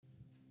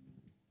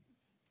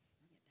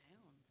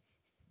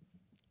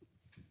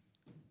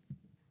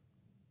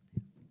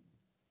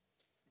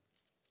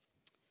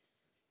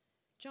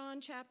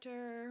John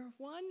chapter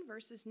 1,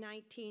 verses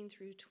 19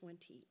 through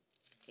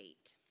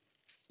 28.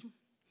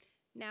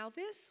 Now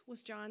this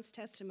was John's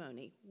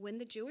testimony when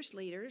the Jewish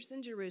leaders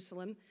in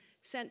Jerusalem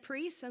sent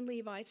priests and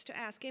Levites to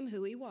ask him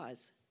who he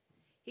was.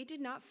 He did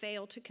not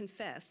fail to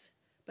confess,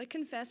 but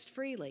confessed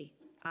freely,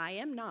 "I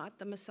am not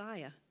the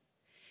Messiah."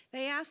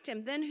 They asked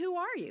him, "Then who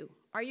are you?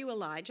 Are you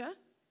Elijah?"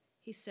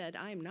 He said,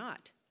 "I am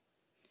not."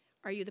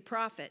 "Are you the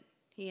prophet?"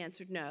 He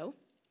answered, "No."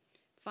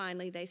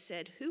 Finally they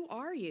said, "Who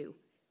are you?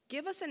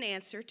 Give us an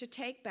answer to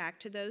take back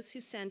to those who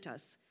sent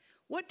us.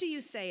 What do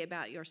you say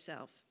about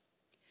yourself?"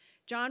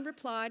 John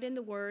replied in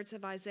the words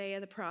of Isaiah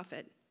the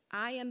prophet,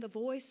 "I am the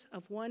voice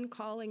of one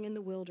calling in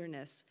the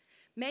wilderness.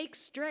 Make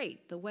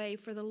straight the way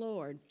for the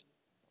Lord."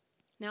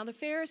 Now the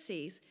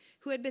Pharisees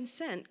who had been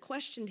sent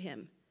questioned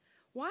him,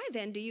 "Why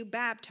then do you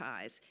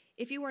baptize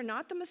if you are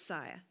not the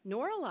Messiah,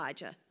 nor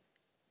Elijah,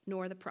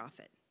 nor the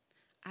prophet?"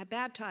 "I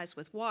baptize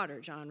with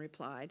water," John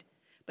replied,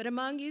 "but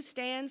among you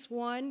stands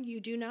one you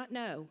do not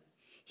know.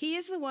 He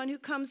is the one who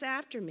comes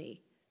after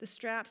me, the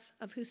straps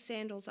of whose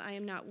sandals I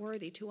am not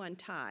worthy to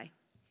untie."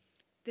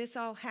 This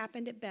all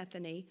happened at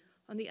Bethany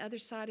on the other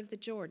side of the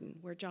Jordan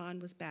where John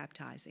was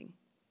baptizing.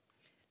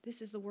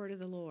 This is the word of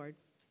the Lord.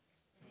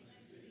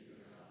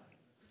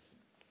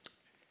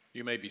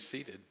 You may be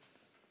seated.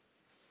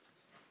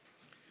 I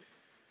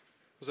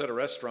was at a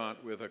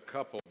restaurant with a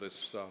couple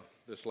this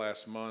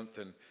last month,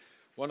 and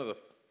one of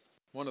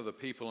the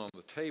people on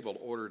the table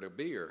ordered a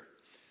beer.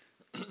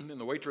 And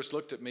the waitress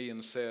looked at me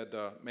and said,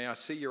 "May I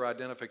see your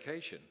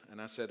identification?"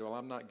 And I said, "Well,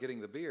 I'm not getting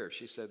the beer."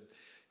 She said,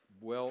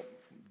 "Well,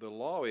 the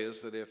law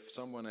is that if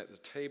someone at the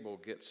table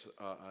gets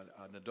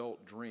an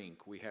adult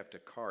drink, we have to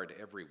card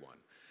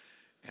everyone."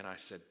 And I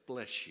said,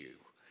 "Bless you.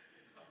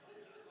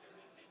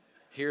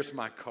 Here's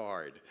my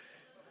card."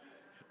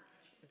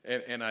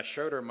 And I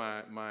showed her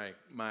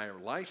my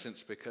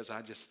license because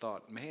I just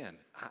thought, man,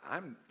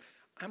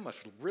 I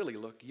must really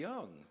look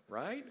young,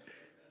 right?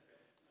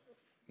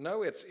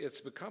 No,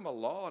 it's become a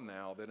law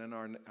now that in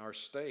our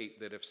state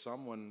that if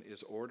someone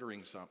is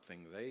ordering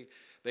something,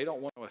 they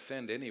don't want to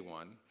offend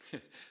anyone,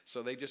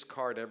 so they just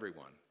card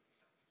everyone.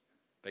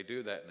 They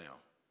do that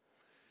now.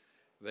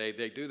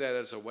 They do that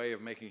as a way of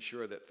making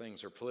sure that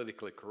things are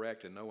politically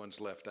correct and no one's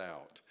left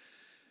out.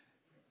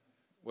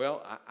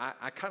 Well,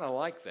 I kind of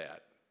like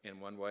that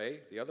in one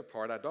way. The other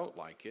part, I don't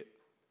like it.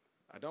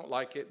 I don't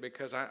like it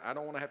because I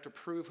don't want to have to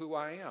prove who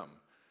I am.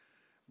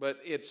 But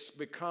it's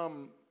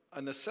become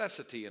a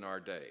necessity in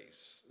our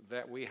days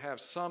that we have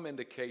some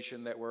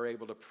indication that we're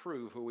able to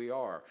prove who we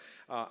are.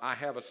 I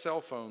have a cell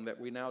phone that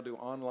we now do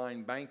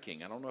online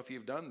banking. I don't know if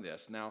you've done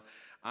this. Now,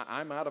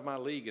 I'm out of my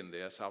league in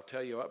this. I'll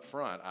tell you up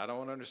front, I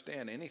don't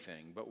understand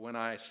anything. But when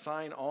I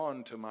sign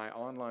on to my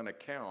online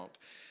account,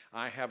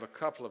 I have a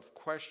couple of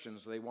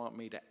questions they want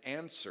me to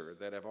answer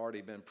that have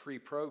already been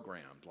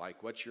pre-programmed,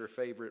 like what's your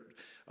favorite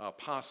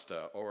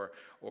pasta, or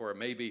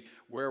maybe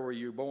where were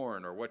you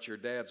born, or what's your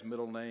dad's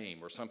middle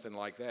name, or something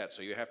like that.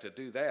 So you have to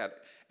do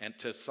that and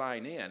to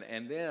sign in.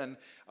 And then,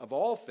 of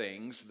all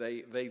things,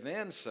 they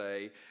then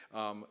say,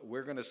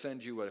 we're going to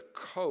send you a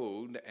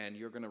code, and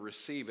you're going to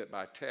receive it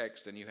by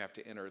text, and you have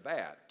to enter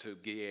that to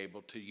be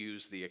able to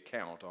use the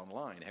account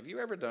online. Have you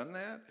ever done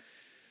that?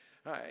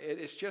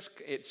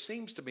 It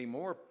seems to be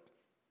more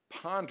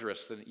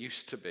ponderous than it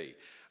used to be.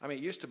 I mean,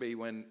 it used to be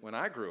when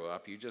I grew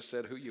up, you just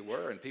said who you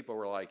were, and people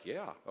were like,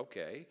 yeah,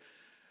 okay.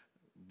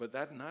 But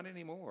that not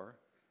anymore.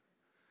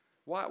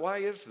 Why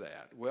is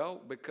that? Well,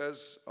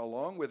 because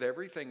along with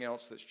everything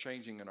else that's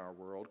changing in our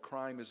world,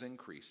 crime is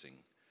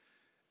increasing.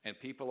 And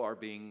people are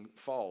being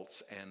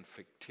false and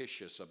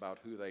fictitious about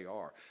who they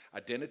are.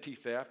 Identity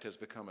theft has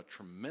become a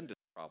tremendous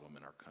problem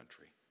in our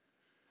country.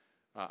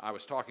 I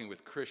was talking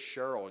with Chris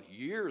Sherrill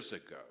years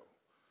ago.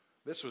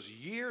 This was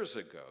years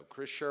ago.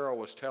 Chris Sherrill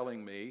was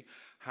telling me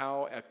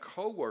how a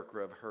coworker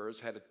of hers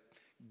had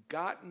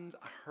gotten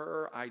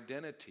her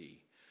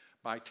identity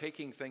by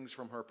taking things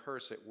from her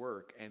purse at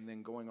work and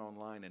then going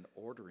online and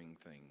ordering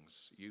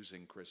things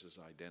using Chris's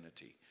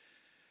identity.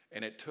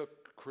 And it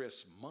took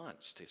Chris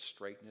months to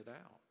straighten it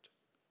out.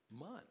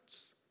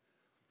 Months.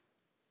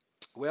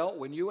 Well,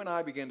 when you and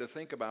I begin to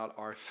think about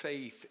our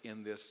faith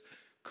in this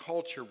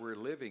culture we're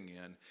living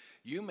in,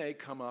 you may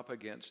come up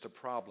against a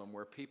problem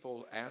where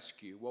people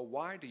ask you, well,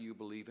 why do you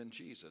believe in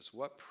Jesus?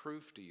 What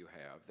proof do you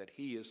have that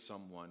he is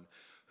someone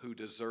who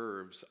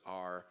deserves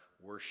our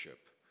worship?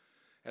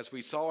 As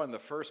we saw in the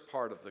first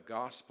part of the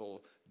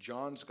gospel,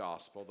 John's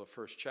gospel, the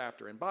first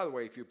chapter, and by the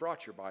way, if you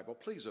brought your Bible,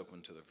 please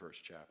open to the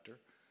first chapter,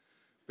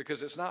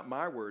 because it's not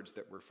my words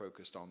that we're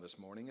focused on this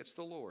morning, it's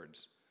the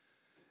Lord's.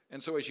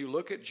 And so as you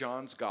look at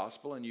John's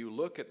gospel and you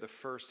look at the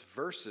first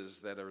verses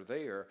that are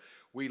there,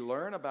 we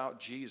learn about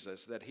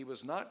Jesus that he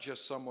was not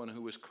just someone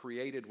who was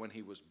created when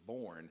he was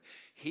born.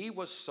 He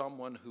was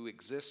someone who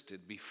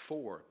existed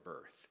before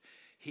birth.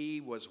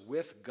 He was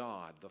with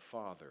God the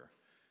Father.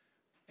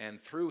 And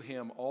through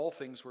him all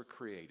things were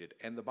created.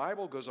 And the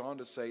Bible goes on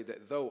to say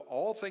that though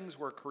all things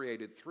were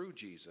created through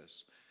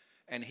Jesus,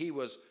 and he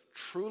was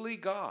truly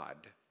God,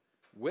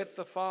 with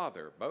the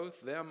Father,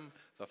 both them,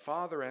 the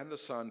Father and the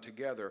Son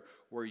together,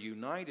 were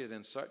united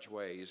in such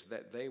ways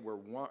that they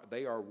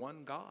are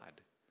one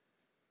God.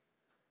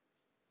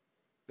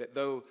 That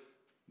though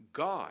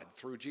God,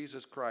 through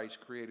Jesus Christ,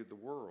 created the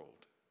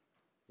world,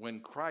 when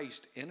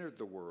Christ entered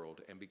the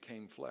world and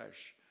became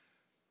flesh,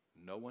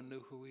 no one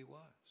knew who he was.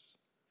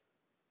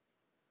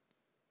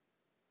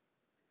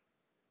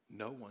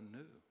 No one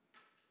knew.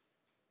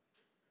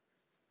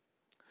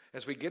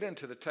 As we get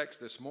into the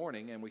text this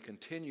morning and we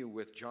continue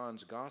with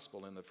John's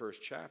Gospel in the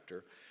first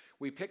chapter,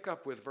 we pick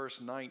up with verse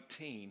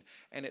 19,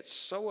 and it's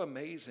so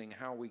amazing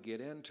how we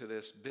get into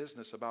this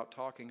business about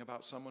talking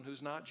about someone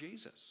who's not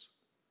Jesus.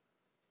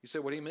 You say,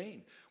 what do you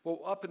mean? Well,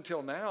 up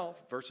until now,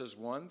 verses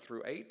 1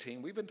 through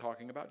 18, we've been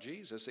talking about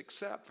Jesus,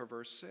 except for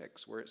verse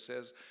 6, where it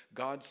says,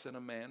 God sent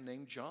a man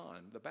named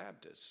John the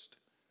Baptist.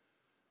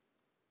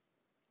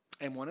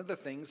 And one of the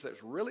things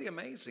that's really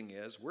amazing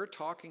is we're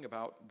talking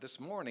about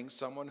this morning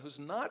someone who's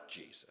not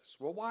Jesus.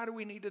 Well, why do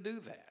we need to do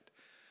that?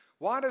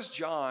 Why does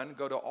John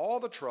go to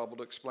all the trouble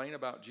to explain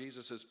about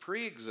Jesus'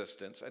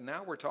 pre-existence, and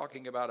now we're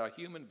talking about a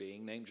human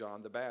being named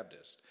John the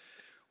Baptist?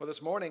 Well,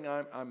 this morning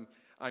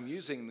I'm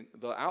using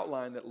the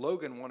outline that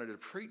Logan wanted to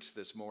preach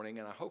this morning,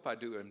 and I hope I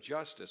do him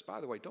justice.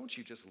 By the way, don't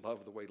you just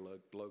love the way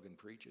Logan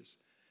preaches?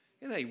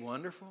 Isn't he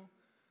wonderful?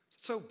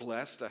 So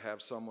blessed to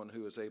have someone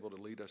who is able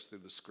to lead us through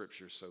the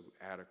Scriptures so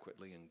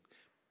adequately and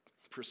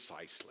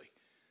precisely.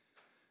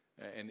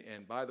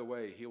 And by the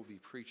way, he'll be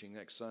preaching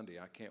next Sunday.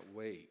 I can't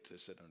wait to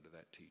sit under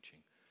that teaching.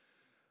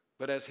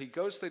 But as he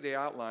goes through the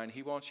outline,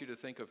 he wants you to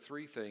think of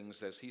three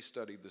things as he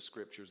studied the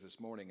Scriptures this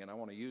morning. And I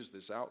want to use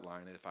this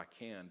outline, if I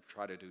can,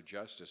 try to do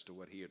justice to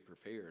what he had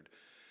prepared.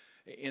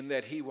 In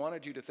that he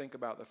wanted you to think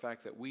about the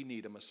fact that we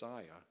need a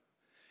Messiah.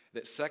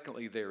 That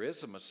secondly, there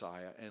is a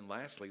Messiah. And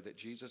lastly, that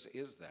Jesus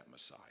is that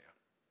Messiah.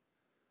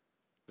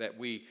 That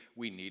we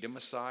need a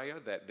Messiah,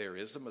 that there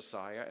is a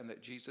Messiah, and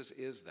that Jesus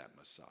is that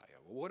Messiah.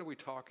 Well, what are we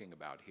talking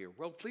about here?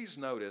 Well, please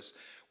notice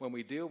when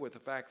we deal with the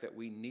fact that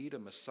we need a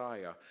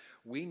Messiah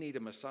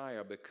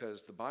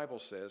because the Bible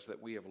says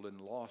that we have been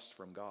lost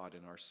from God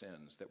in our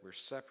sins, that we're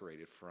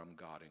separated from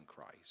God in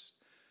Christ.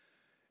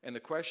 And the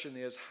question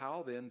is,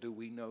 how then do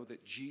we know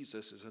that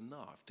Jesus is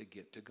enough to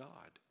get to God?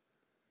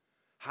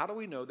 How do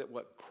we know that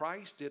what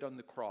Christ did on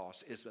the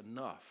cross is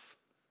enough?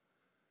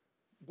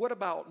 What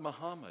about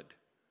Muhammad?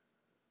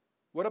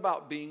 What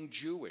about being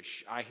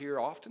Jewish? I hear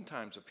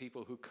oftentimes of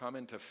people who come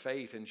into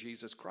faith in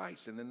Jesus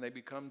Christ and then they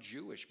become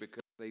Jewish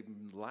because they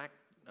lack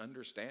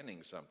understanding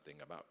something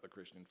about the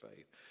Christian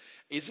faith.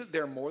 Isn't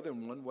there more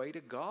than one way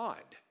to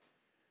God?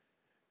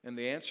 And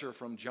the answer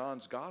from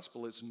John's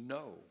Gospel is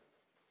no.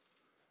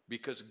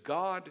 Because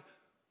God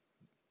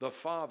the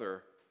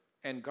Father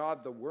and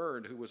God the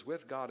Word, who was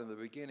with God in the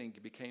beginning,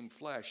 became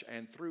flesh,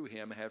 and through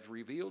him have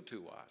revealed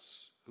to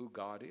us who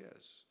God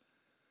is.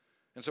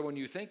 And so when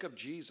you think of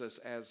Jesus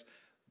as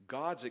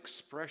God's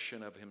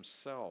expression of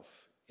himself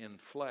in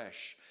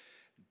flesh,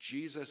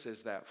 Jesus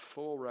is that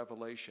full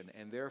revelation.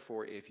 And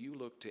therefore, if you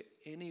look to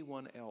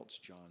anyone else,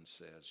 John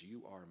says,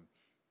 you are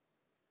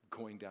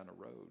going down a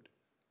road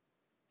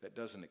that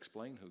doesn't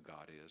explain who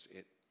God is.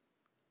 It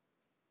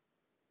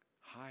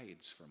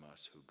hides from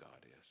us who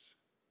God is.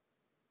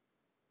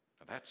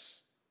 Now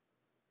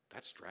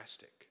that's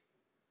drastic.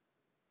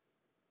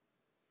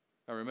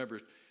 I remember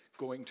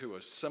going to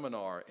a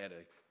seminar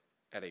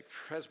at a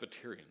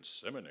Presbyterian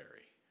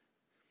seminary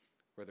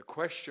where the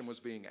question was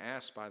being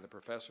asked by the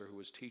professor who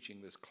was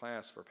teaching this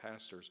class for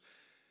pastors,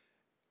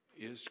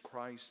 is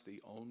Christ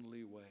the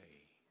only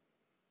way?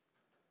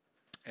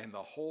 And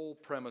the whole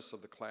premise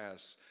of the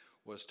class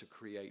was to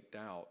create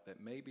doubt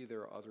that maybe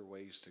there are other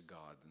ways to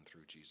God than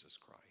through Jesus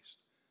Christ.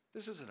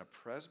 This is in a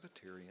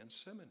Presbyterian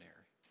seminary.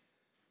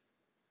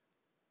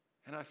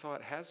 And I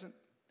thought,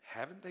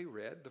 haven't they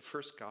read the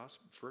first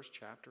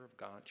chapter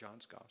of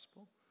John's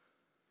Gospel?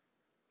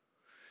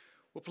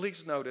 Well,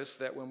 please notice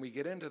that when we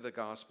get into the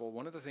gospel,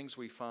 one of the things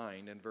we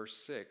find in verse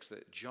 6,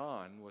 that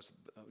John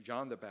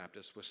the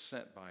Baptist was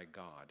sent by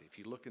God. If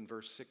you look in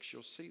verse 6,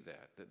 you'll see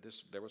that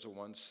there was a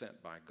one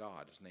sent by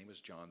God. His name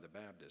is John the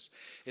Baptist.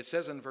 It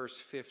says in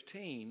verse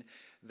 15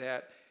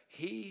 that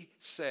he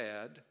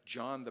said,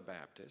 John the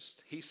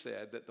Baptist, he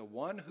said that the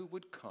one who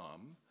would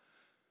come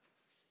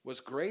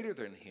was greater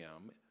than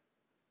him,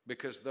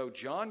 because though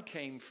John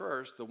came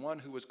first, the one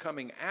who was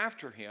coming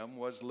after him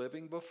was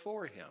living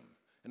before him.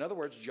 In other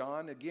words,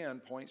 John again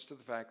points to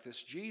the fact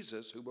this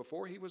Jesus, who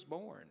before he was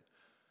born,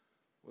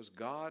 was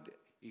God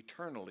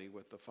eternally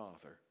with the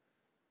Father.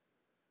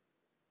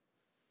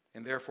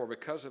 And therefore,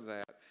 because of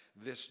that,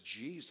 this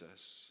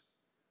Jesus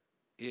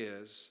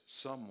is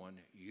someone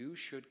you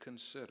should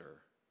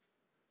consider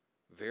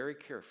very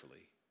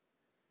carefully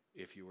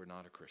if you are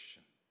not a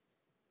Christian.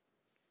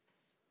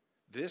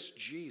 This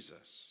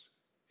Jesus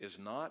is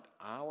not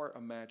our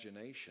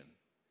imagination.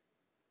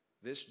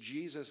 This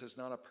Jesus is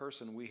not a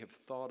person we have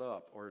thought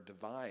up or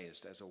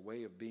devised as a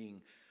way of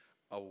being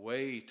a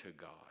way to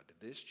God.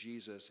 This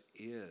Jesus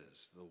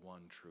is the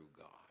one true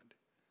God.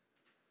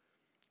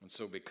 And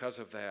so because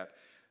of that,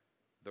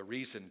 the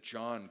reason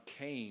John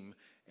came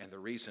And the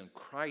reason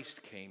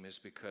Christ came is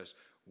because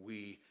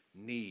we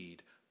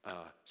need a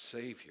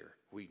Savior.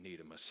 We need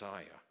a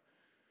Messiah.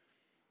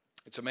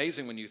 It's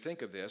amazing when you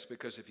think of this,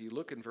 because if you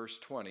look in verse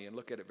 20 and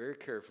look at it very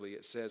carefully,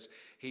 it says,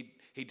 he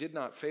did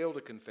not fail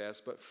to confess,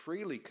 but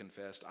freely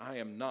confessed, I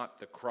am not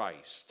the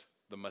Christ,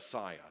 the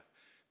Messiah.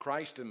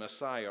 Christ and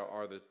Messiah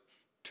are the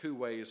two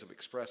ways of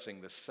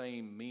expressing the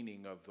same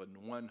meaning of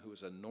one who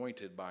is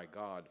anointed by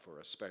God for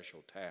a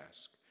special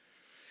task.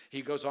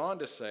 He goes on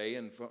to say,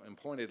 and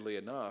pointedly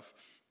enough,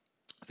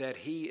 that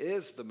he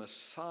is the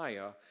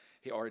Messiah.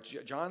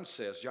 John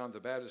the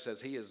Baptist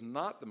says he is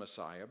not the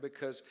Messiah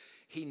because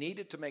he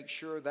needed to make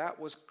sure that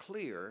was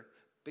clear,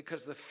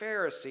 because the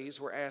Pharisees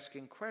were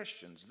asking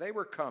questions. They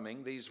were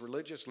coming, these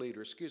religious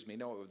leaders,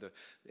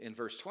 in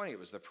verse 20, it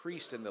was the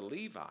priests and the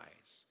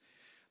Levites,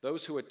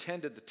 those who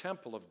attended the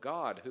temple of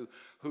God,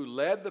 who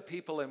led the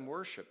people in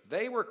worship.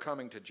 They were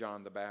coming to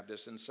John the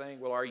Baptist and saying,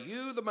 well, are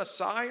you the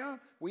Messiah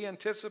we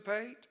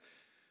anticipate?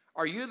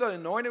 Are you the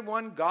anointed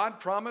one God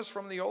promised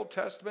from the Old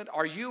Testament?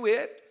 Are you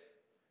it?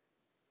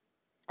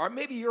 Or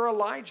maybe you're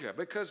Elijah,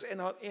 because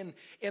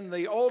in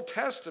the Old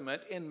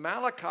Testament, in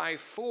Malachi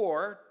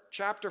 4,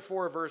 chapter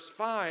 4, verse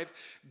 5,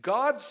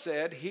 God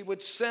said he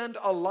would send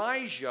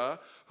Elijah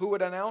who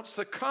would announce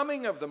the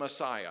coming of the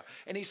Messiah.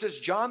 And he says,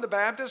 John the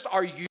Baptist,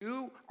 are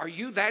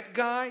you that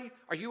guy?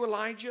 Are you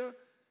Elijah?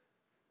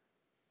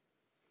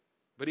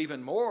 But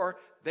even more,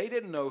 they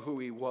didn't know who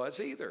he was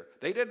either.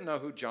 They didn't know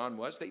who John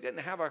was. They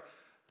didn't have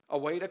a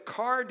way to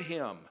card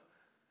him.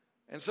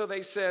 And so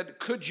they said,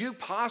 could you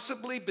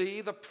possibly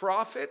be the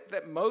prophet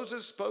that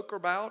Moses spoke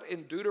about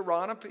in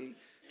Deuteronomy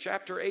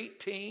chapter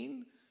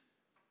 18?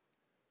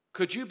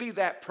 Could you be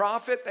that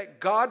prophet that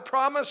God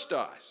promised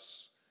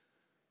us,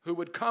 who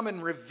would come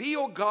and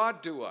reveal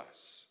God to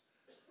us?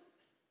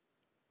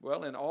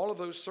 Well, in all of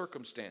those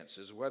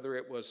circumstances, whether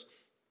it was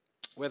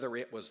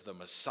the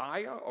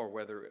Messiah, or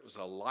whether it was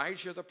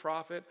Elijah the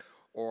prophet,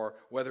 or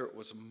whether it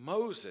was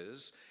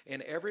Moses,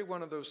 in every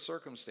one of those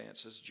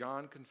circumstances,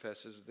 John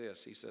confesses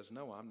this. He says,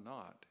 no, I'm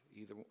not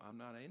either. I'm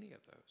not any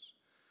of those.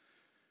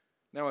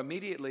 Now,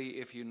 immediately,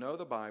 if you know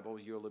the Bible,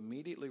 you'll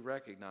immediately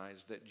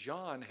recognize that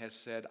John has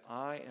said,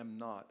 I am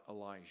not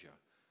Elijah.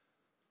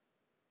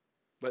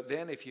 But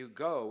then if you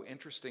go,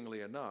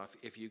 interestingly enough,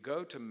 if you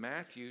go to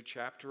Matthew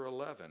chapter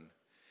 11,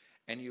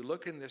 and you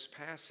look in this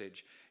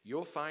passage,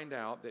 you'll find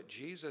out that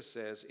Jesus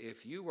says,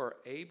 if you are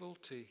able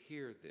to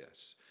hear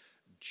this,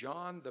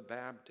 John the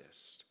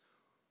Baptist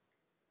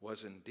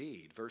was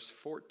indeed, verse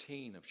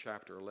 14 of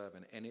chapter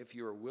 11, and if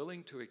you are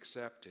willing to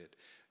accept it,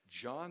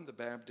 John the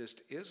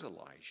Baptist is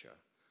Elijah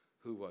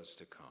who was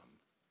to come.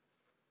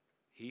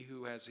 He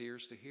who has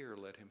ears to hear,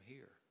 let him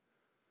hear.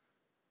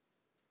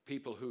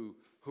 People who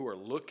are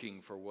looking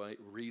for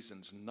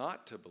reasons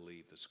not to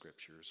believe the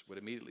Scriptures would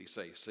immediately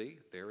say, see,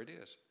 there it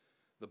is.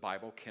 The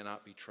Bible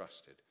cannot be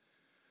trusted.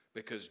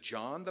 Because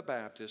John the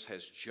Baptist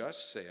has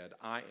just said,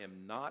 I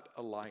am not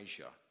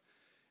Elijah.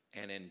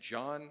 And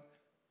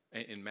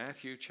in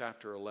Matthew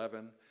chapter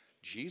 11,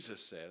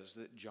 Jesus says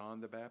that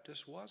John the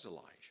Baptist was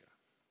Elijah.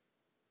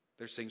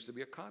 There seems to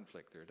be a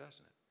conflict there,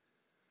 doesn't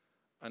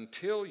it?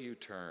 Until you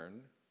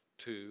turn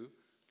to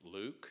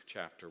Luke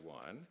chapter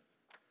 1,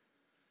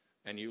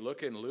 and you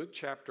look in Luke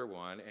chapter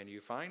 1, and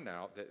you find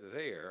out that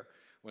there,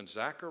 when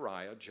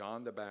Zechariah,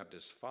 John the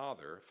Baptist's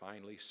father,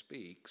 finally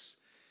speaks,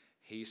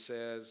 he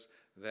says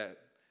that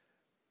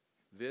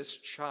this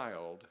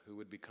child who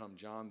would become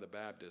John the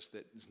Baptist,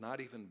 that is not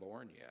even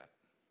born yet,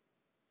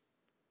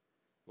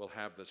 will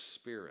have the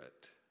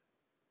spirit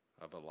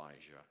of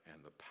Elijah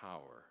and the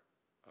power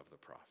of the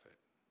prophet.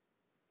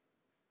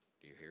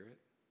 Do you hear it?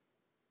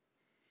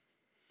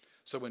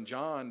 So when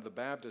John the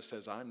Baptist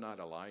says, I'm not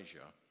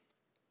Elijah,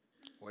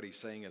 what he's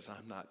saying is,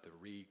 I'm not the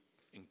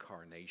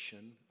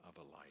reincarnation of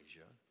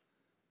Elijah.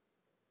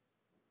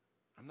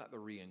 I'm not the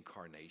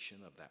reincarnation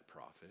of that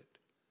prophet.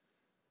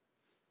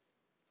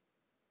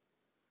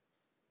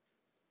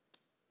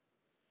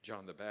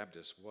 John the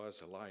Baptist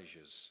was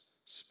Elijah's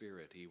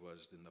spirit. He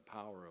was in the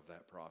power of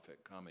that prophet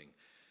coming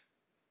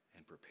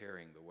and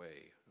preparing the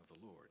way of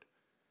the Lord.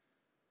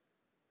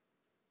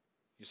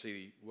 You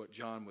see, what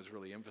John was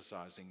really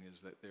emphasizing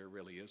is that there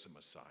really is a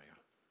Messiah.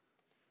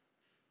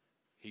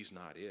 He's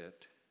not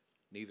it.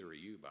 Neither are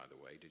you, by the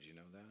way. Did you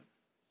know that?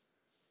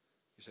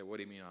 You say, what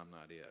do you mean I'm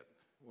not it?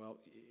 Well,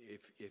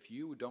 if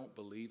you don't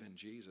believe in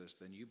Jesus,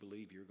 then you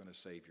believe you're going to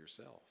save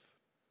yourself.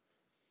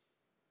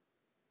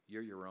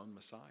 You're your own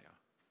Messiah.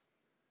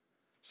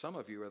 Some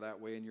of you are that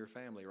way in your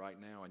family right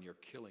now, and you're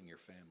killing your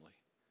family.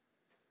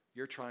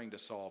 You're trying to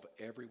solve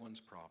everyone's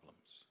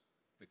problems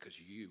because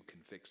you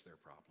can fix their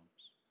problems.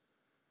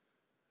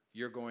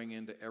 You're going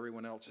into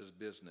everyone else's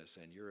business,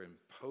 and you're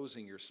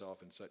imposing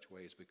yourself in such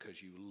ways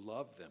because you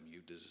love them.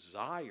 You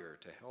desire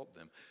to help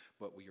them,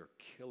 but we are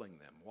killing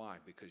them. Why?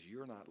 Because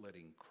you're not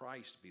letting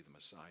Christ be the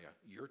Messiah.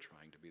 You're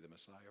trying to be the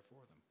Messiah for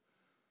them.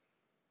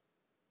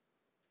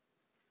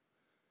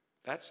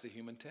 That's the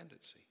human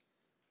tendency.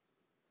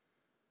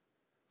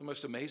 The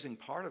most amazing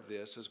part of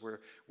this is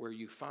where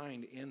you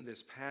find in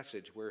this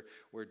passage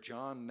where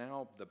John,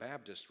 now the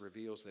Baptist,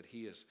 reveals that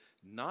he is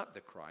not the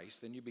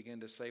Christ. Then you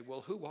begin to say,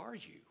 well, who are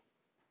you?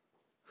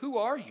 Who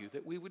are you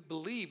that we would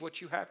believe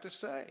what you have to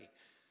say?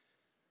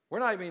 We're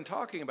not even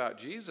talking about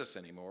Jesus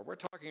anymore. We're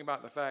talking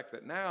about the fact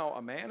that now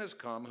a man has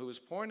come who is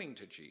pointing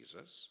to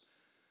Jesus.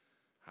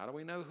 How do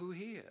we know who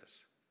he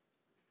is?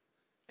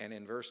 And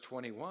in verse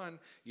 21,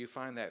 you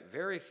find that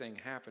very thing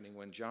happening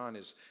when John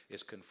is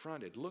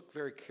confronted. Look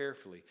very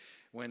carefully.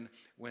 When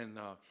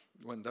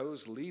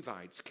those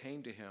Levites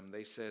came to him,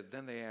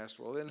 then they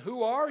asked, well, then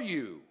who are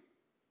you?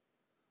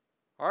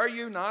 Are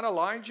you not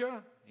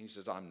Elijah? He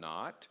says, I'm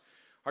not.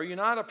 Are you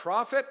not a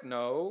prophet?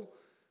 No.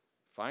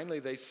 Finally,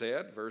 they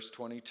said, verse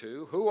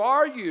 22, who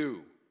are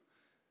you?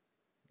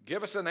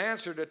 Give us an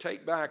answer to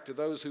take back to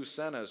those who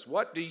sent us.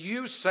 What do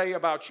you say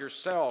about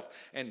yourself?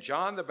 And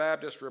John the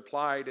Baptist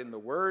replied in the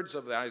words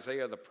of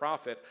Isaiah the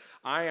prophet,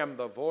 I am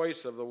the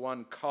voice of the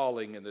one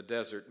calling in the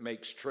desert,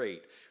 make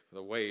straight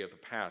the way of the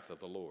path of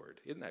the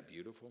Lord. Isn't that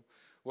beautiful?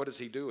 What is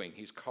he doing?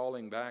 He's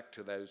calling back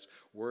to those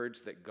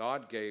words that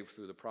God gave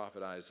through the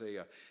prophet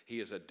Isaiah.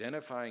 He is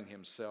identifying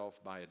himself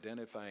by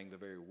identifying the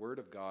very word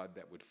of God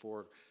that would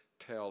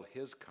foretell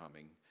his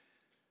coming,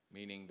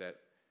 meaning that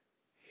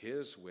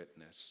his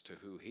witness to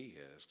who he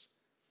is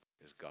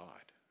God.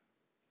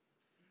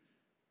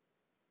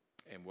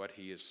 And what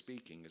he is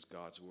speaking is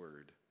God's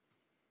word.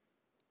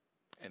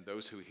 And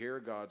those who hear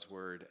God's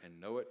word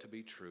and know it to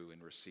be true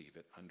and receive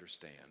it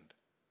understand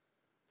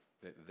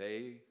that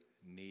they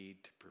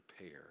need to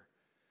prepare,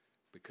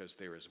 because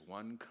there is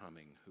one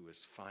coming who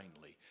is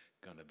finally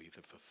going to be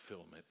the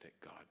fulfillment that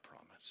God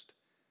promised.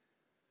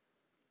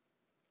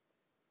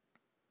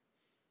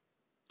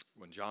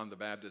 When John the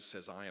Baptist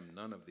says, I am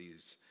none of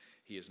these,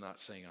 he is not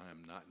saying I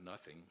am not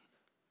nothing,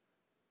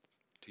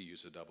 to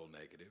use a double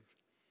negative.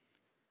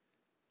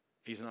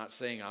 He's not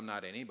saying I'm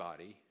not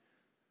anybody.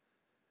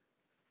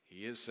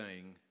 He is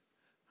saying,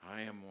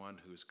 I am one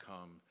who's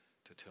come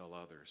to tell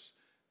others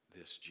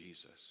this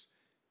Jesus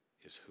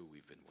is who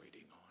we've been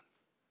waiting on.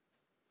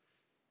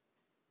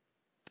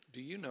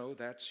 Do you know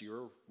that's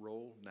your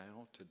role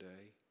now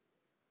today?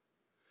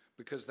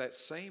 Because that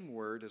same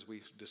word, as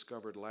we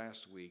discovered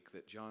last week,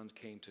 that John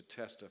came to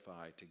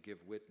testify, to give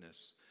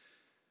witness,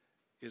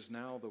 is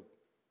now the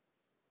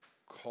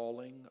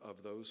calling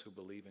of those who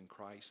believe in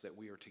Christ, that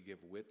we are to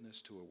give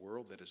witness to a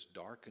world that is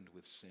darkened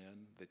with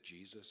sin, that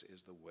Jesus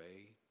is the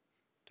way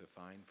to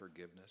find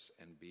forgiveness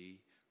and be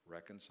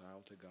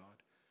reconciled to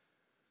God.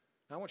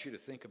 Now, I want you to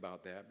think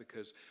about that,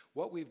 because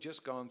what we've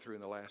just gone through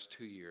in the last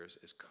 2 years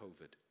is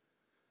COVID.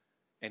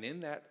 And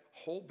in that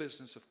whole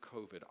business of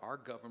COVID, our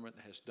government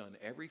has done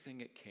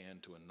everything it can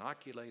to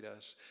inoculate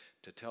us,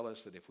 to tell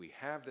us that if we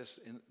have this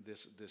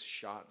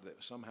shot,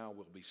 that somehow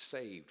we'll be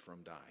saved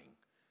from dying.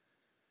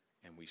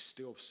 And we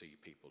still see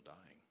people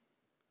dying.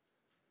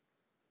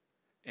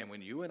 And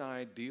when you and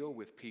I deal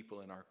with people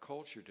in our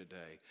culture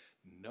today,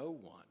 no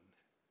one,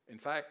 in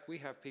fact, we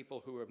have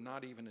people who are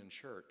not even in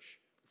church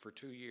for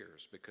 2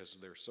 years because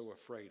they're so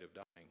afraid of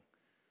dying.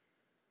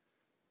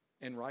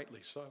 And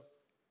rightly so.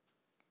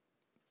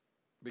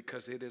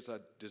 Because it is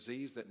a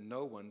disease that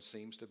no one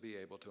seems to be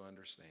able to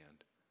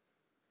understand.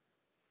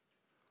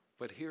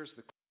 But here's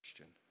the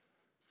question.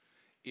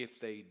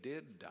 If they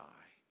did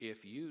die,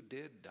 if you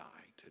did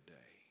die today,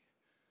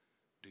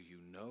 do you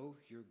know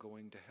you're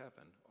going to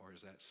heaven, or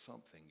is that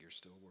something you're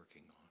still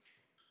working on?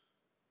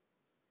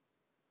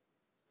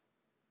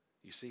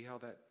 You see how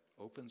that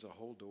opens a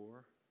whole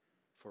door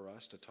for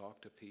us to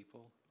talk to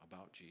people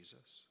about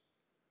Jesus?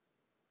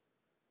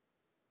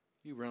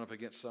 You run up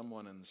against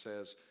someone and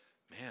says,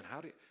 man,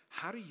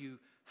 how do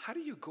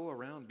you go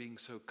around being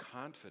so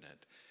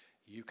confident?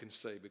 You can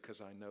say,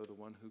 because I know the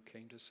one who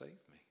came to save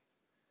me.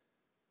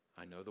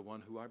 I know the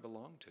one who I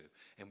belong to.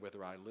 And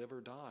whether I live or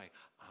die,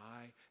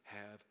 I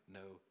have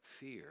no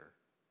fear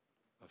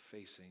of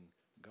facing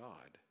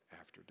God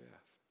after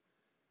death.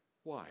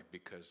 Why?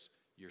 Because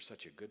you're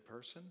such a good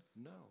person?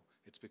 No.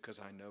 It's because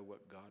I know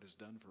what God has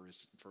done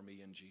for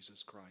me in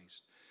Jesus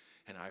Christ.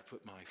 And I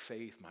put my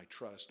faith, my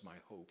trust, my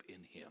hope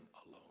in him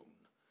alone.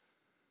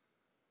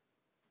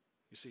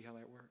 You see how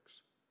that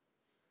works?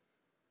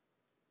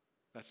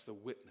 That's the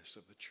witness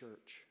of the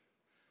church.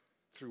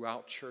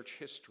 Throughout church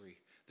history,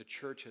 the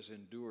church has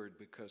endured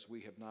because we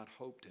have not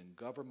hoped in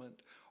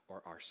government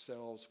or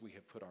ourselves. We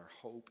have put our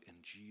hope in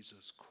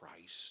Jesus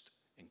Christ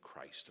and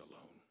Christ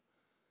alone.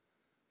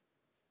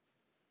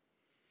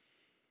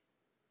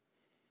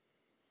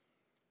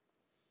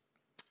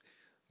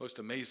 Most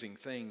amazing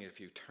thing, if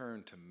you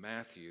turn to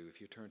Matthew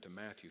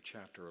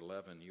chapter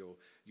 11,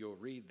 you'll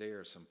read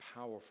there some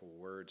powerful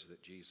words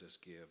that Jesus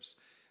gives.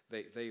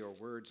 They are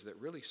words that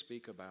really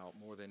speak about,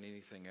 more than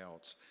anything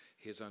else,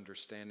 his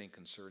understanding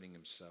concerning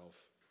himself.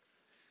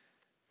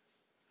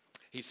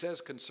 He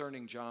says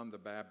concerning John the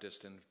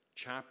Baptist in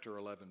chapter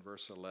 11,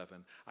 verse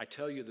 11, I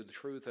tell you the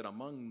truth that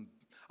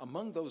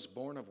among those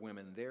born of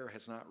women there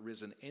has not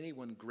risen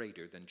anyone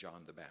greater than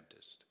John the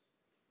Baptist.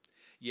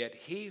 Yet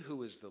he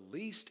who is the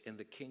least in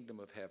the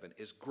kingdom of heaven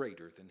is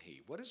greater than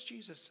he. What is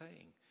Jesus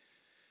saying?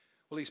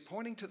 Well, he's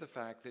pointing to the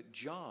fact that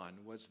John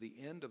was the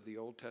end of the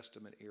Old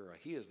Testament era.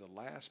 He is the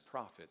last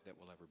prophet that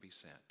will ever be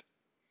sent.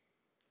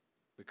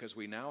 Because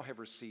we now have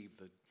received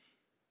the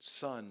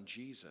Son,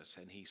 Jesus,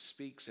 and he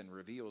speaks and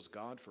reveals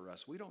God for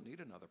us. We don't need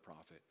another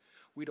prophet.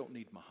 We don't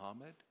need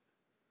Muhammad.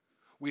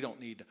 We don't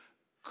need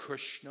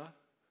Krishna.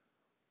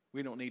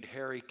 We don't need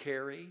Harry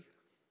Carey.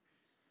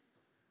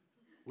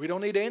 We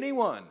don't need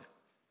anyone.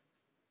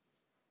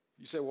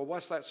 You say, well,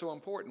 what's that so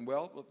important?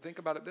 Well, think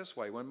about it this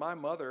way. When my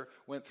mother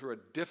went through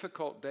a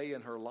difficult day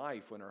in her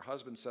life, when her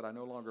husband said, I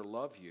no longer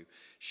love you,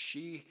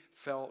 she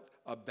felt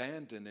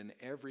abandoned in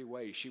every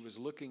way. She was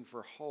looking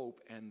for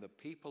hope, and the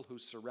people who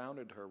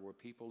surrounded her were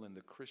people in the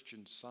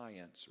Christian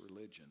Science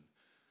religion.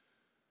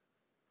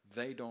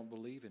 They don't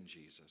believe in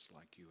Jesus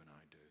like you and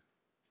I do.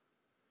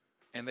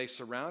 And they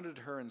surrounded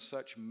her in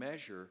such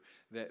measure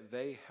that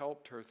they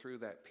helped her through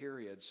that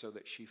period so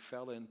that she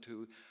fell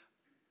into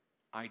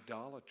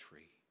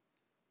idolatry.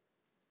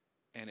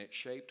 And it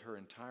shaped her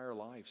entire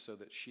life so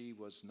that she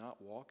was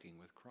not walking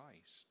with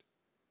Christ.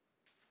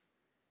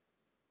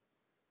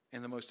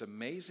 And the most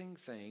amazing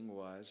thing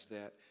was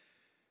that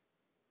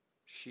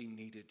she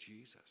needed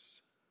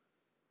Jesus.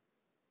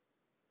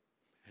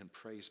 And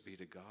praise be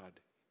to God,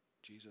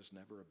 Jesus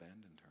never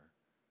abandoned her.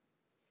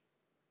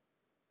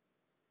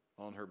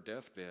 On her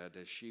deathbed,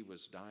 as she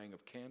was dying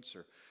of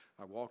cancer,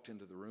 I walked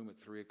into the room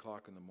at 3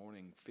 o'clock in the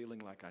morning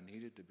feeling like I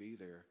needed to be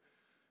there.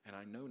 And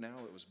I know now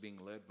it was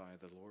being led by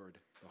the Lord,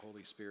 the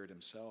Holy Spirit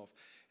himself.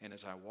 And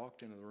as I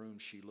walked into the room,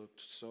 she looked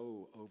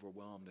so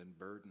overwhelmed and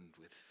burdened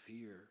with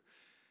fear.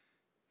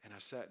 And I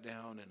sat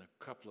down, and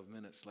a couple of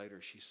minutes later,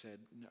 she said,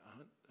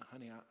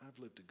 honey, I've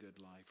lived a good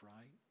life,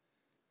 right?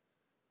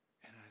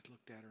 And I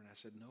looked at her and I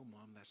said, no,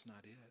 Mom, that's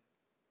not it.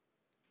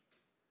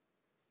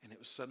 And it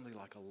was suddenly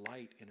like a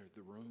light entered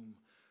the room.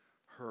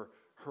 Her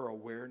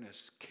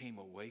awareness came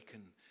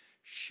awakened.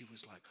 She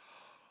was like,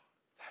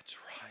 oh, that's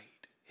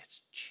right.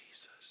 It's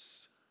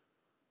Jesus.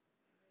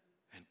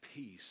 And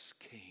peace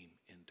came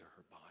into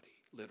her body,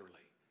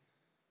 literally.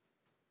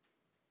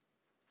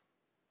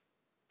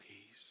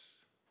 Peace.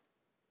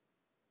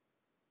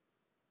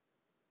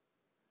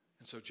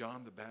 And so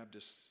John the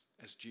Baptist,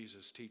 as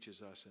Jesus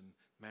teaches us in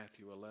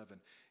Matthew 11,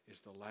 is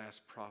the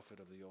last prophet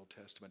of the Old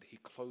Testament. He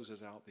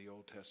closes out the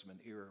Old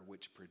Testament era,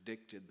 which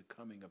predicted the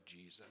coming of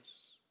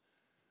Jesus.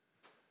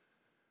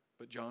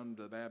 But John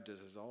the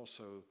Baptist is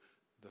also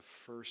the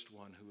first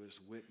one who is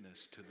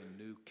witness to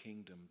the new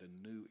kingdom,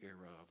 the new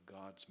era of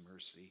God's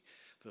mercy,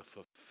 the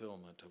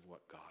fulfillment of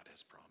what God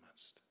has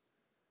promised.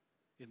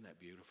 Isn't that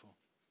beautiful?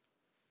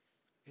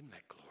 Isn't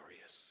that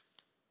glorious?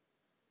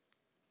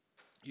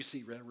 You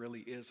see, there really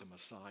is a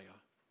Messiah.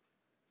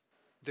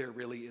 There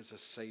really is a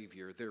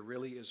Savior. There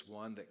really is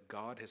one that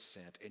God has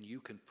sent, and you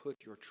can put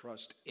your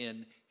trust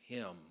in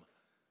him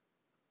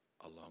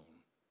alone.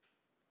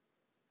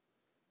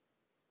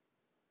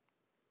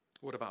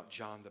 What about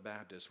John the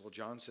Baptist? Well,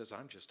 John says,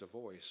 I'm just a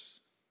voice.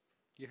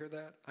 You hear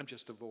that? I'm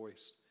just a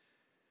voice.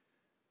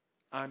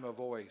 I'm a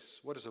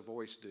voice. What does a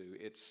voice do?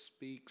 It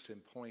speaks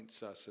and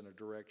points us in a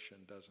direction,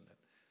 doesn't it?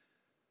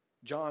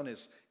 John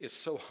is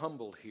so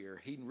humble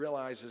here. He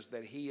realizes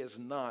that he is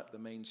not the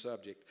main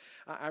subject.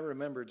 I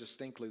remember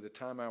distinctly the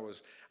time I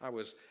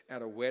was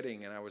at a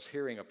wedding, and I was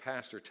hearing a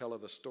pastor tell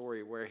of a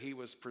story where he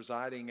was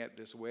presiding at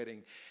this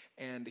wedding,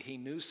 and he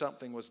knew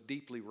something was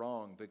deeply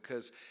wrong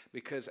because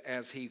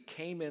as he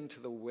came into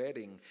the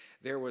wedding,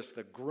 there was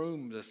the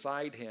groom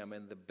beside him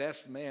and the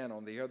best man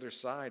on the other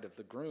side of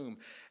the groom,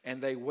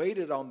 and they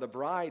waited on the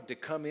bride to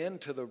come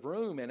into the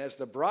room. And as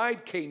the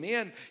bride came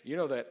in, you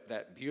know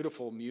that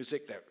beautiful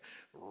music that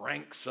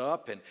ranks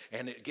up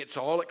and it gets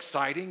all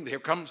exciting. Here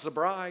comes the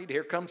bride,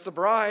 here comes the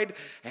bride.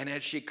 And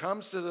as she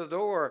comes to the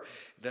door,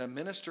 the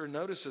minister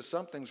notices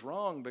something's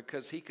wrong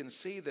because he can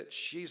see that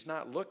she's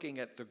not looking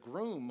at the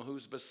groom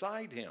who's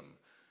beside him.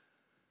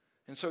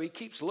 And so he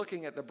keeps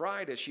looking at the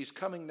bride as she's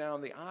coming down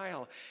the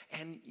aisle.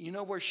 And you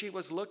know where she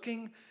was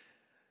looking?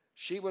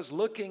 She was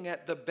looking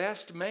at the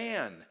best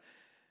man.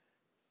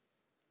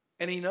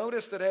 And he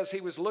noticed that as he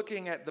was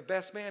looking at the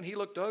best man, he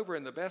looked over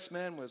and the best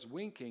man was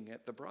winking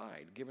at the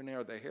bride, giving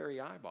her the hairy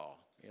eyeball,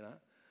 you know.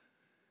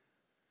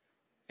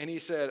 And he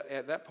said,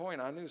 at that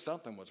point, I knew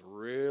something was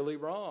really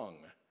wrong.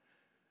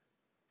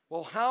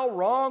 Well, how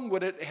wrong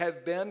would it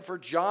have been for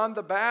John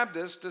the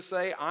Baptist to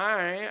say,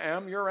 I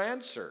am your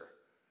answer?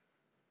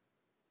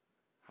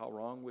 How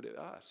wrong would it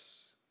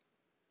us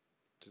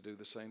to do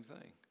the same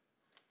thing?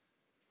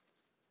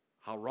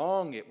 How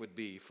wrong it would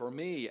be for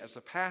me as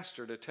a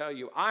pastor to tell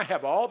you, I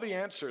have all the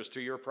answers to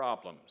your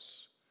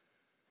problems.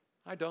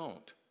 I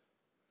don't.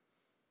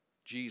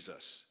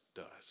 Jesus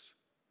does.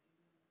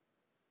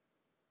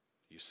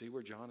 You see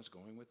where John is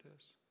going with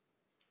this?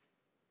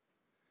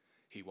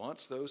 He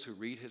wants those who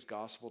read his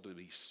gospel to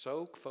be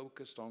so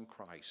focused on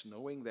Christ,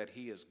 knowing that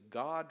he is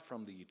God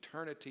from the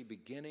eternity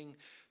beginning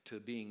to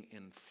being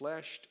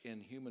enfleshed in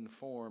human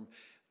form,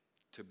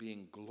 to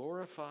being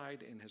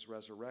glorified in his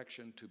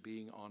resurrection, to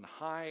being on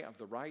high of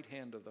the right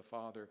hand of the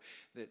Father,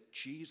 that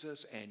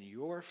Jesus and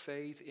your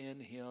faith in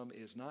him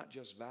is not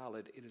just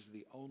valid, it is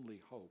the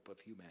only hope of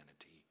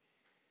humanity.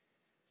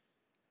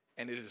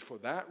 And it is for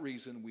that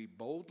reason we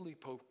boldly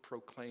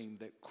proclaim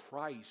that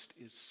Christ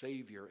is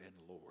Savior and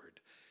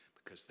Lord,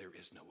 because there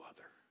is no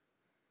other.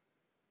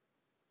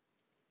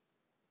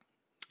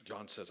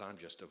 John says, I'm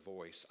just a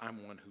voice.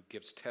 I'm one who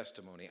gives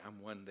testimony.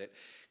 I'm one that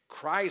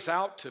cries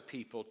out to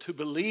people to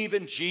believe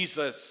in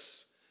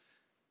Jesus,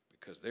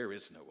 because there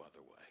is no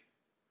other way.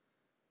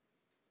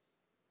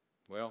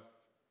 Well,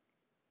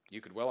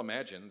 you could well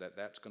imagine that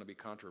that's going to be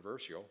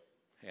controversial,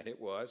 and it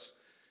was.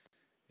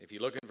 If you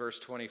look at verse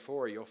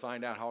 24, you'll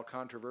find out how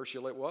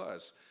controversial it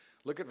was.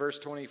 Look at verse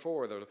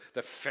 24.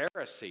 The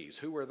Pharisees,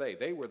 who were they?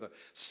 They were the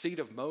seat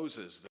of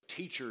Moses, the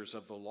teachers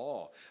of the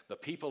law, the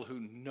people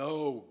who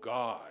know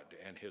God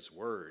and his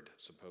word,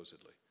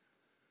 supposedly.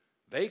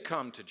 They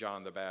come to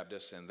John the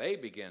Baptist, and they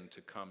begin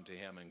to come to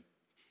him and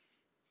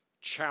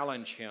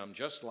challenge him,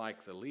 just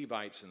like the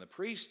Levites and the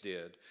priests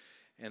did.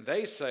 And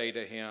they say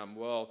to him,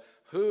 well,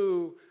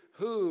 who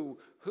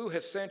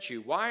has sent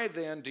you? Why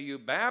then do you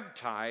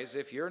baptize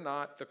if you're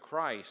not the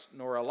Christ,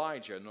 nor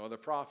Elijah, nor the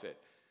prophet?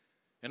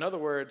 In other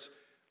words,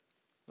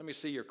 let me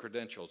see your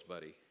credentials,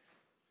 buddy.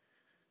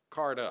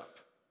 Card up.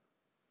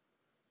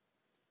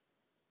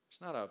 It's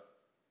not an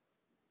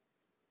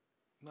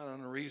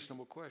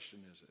unreasonable question,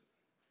 is it?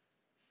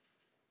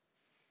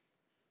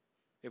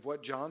 If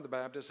what John the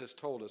Baptist has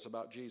told us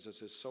about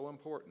Jesus is so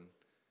important,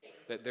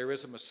 that there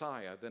is a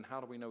Messiah, then how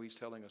do we know he's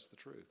telling us the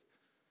truth?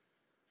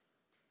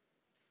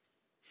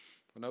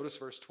 Well, notice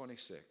verse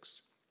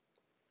 26.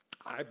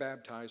 I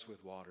baptize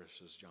with water,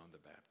 says John the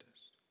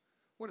Baptist.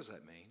 What does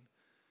that mean?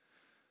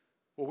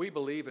 Well, we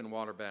believe in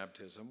water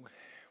baptism.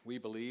 We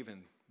believe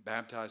in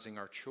baptizing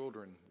our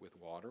children with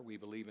water. We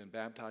believe in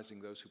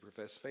baptizing those who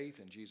profess faith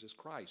in Jesus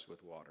Christ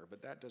with water.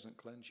 But that doesn't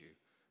cleanse you,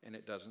 and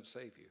it doesn't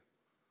save you.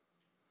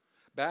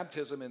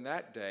 Baptism in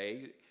that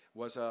day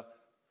was an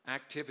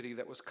activity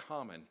that was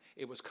common.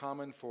 It was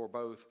common for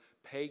both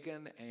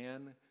pagan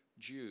and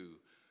Jew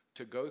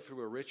to go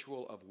through a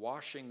ritual of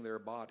washing their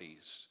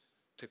bodies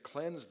to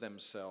cleanse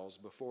themselves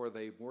before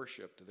they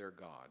worshiped their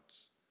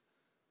gods.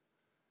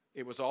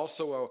 It was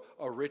also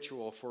a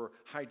ritual for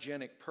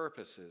hygienic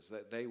purposes,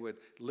 that they would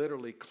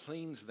literally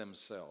cleanse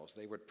themselves.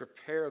 They would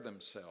prepare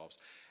themselves.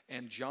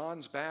 And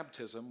John's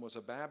baptism was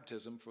a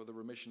baptism for the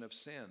remission of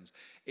sins.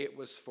 It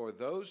was for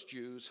those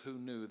Jews who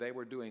knew they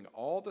were doing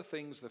all the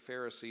things the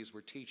Pharisees were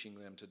teaching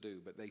them to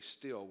do, but they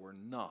still were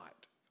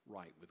not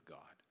right with God.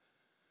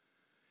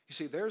 You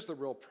see, there's the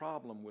real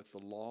problem with the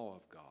law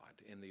of God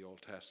in the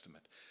Old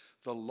Testament.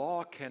 The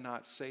law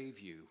cannot save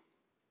you.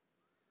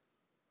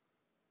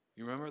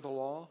 You remember the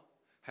law?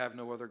 Have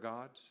no other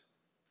gods.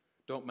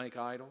 Don't make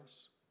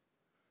idols.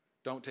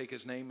 Don't take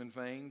his name in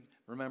vain.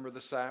 Remember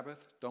the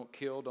Sabbath. Don't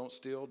kill, don't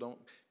steal, don't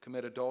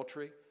commit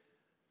adultery.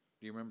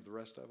 Do you remember the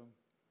rest of them?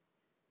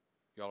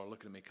 Y'all are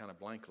looking at me kind of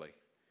blankly.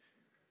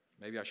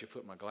 Maybe I should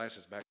put my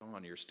glasses back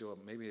on. You're still,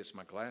 maybe it's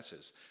my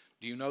glasses.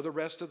 Do you know the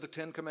rest of the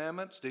 10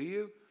 Commandments? Do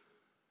you?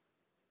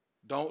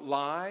 Don't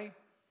lie.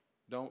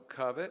 Don't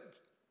covet.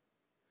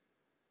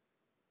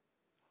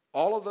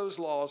 All of those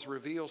laws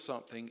reveal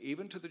something,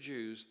 even to the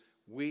Jews.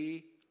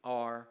 We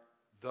are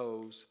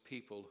those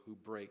people who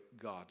break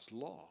God's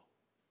law.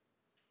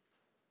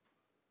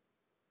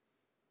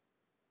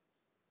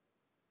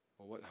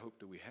 Well, what hope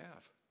do we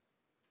have?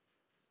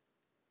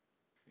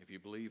 If you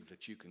believe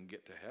that you can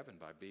get to heaven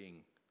by being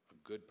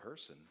a good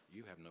person,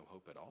 you have no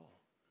hope at all.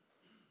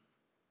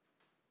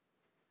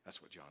 That's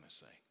what John is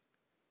saying.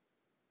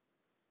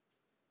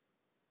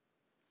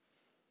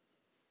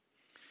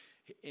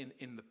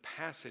 In the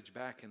passage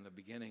back in the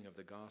beginning of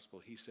the gospel,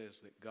 he says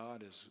that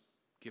God has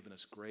given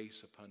us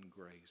grace upon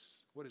grace.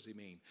 What does he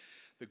mean?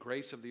 The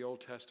grace of the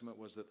Old Testament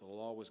was that the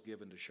law was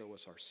given to show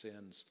us our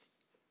sins.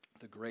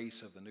 The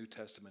grace of the New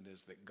Testament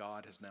is that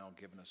God has now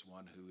given us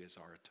one who is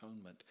our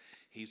atonement.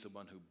 He's the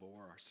one who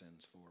bore our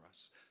sins for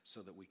us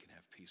so that we can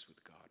have peace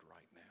with God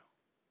right now.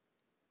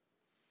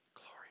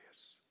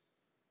 Glorious.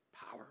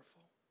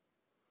 Powerful.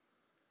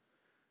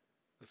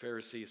 The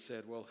Pharisees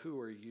said, well, who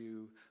are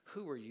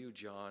you,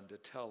 John, to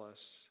tell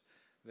us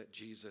that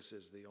Jesus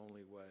is the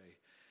only way?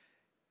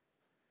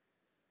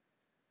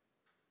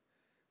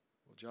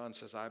 Well, John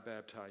says, I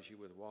baptize you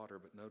with water,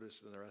 but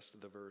notice in the rest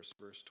of the verse,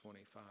 verse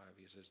 25,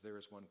 he says, there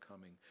is one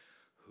coming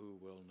who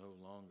will no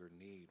longer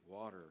need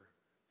water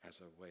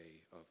as a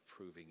way of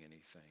proving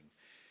anything.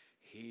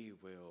 He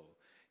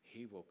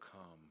will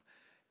come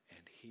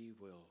and he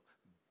will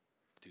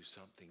do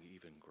something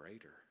even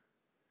greater.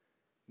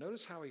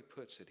 Notice how he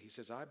puts it. He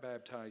says, I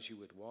baptize you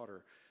with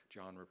water,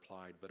 John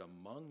replied, but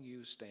among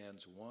you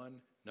stands one,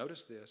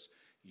 notice this,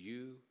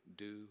 you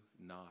do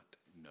not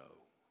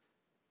know.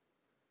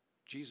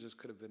 Jesus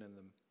could have been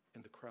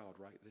in the crowd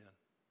right then.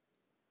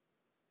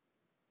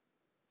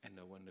 And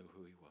no one knew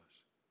who he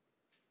was.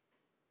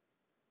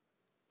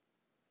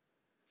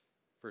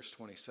 Verse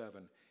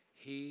 27,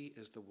 he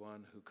is the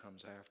one who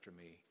comes after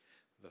me,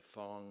 the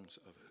thongs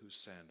of whose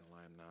sandal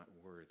I am not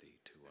worthy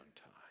to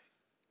untie.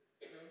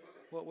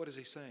 Well, what is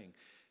he saying?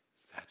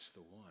 That's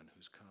the one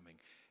who's coming.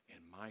 And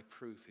my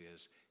proof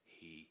is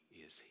he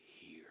is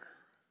here.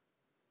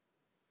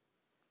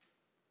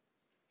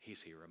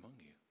 He's here among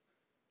you.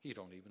 You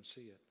don't even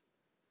see it.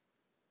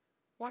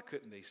 Why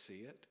couldn't they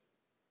see it?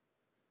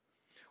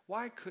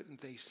 Why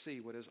couldn't they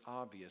see what is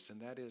obvious,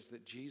 and that is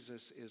that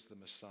Jesus is the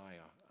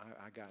Messiah?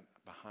 I got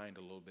behind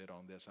a little bit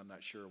on this. I'm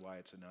not sure why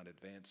it's not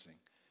advancing.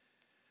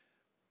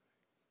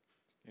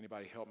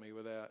 Anybody help me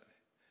with that?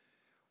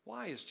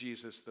 Why is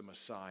Jesus the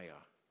Messiah?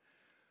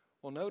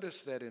 Well,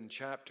 notice that in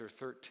chapter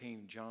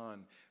 13,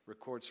 John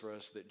records for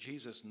us that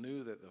Jesus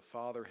knew that the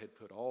Father had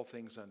put all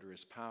things under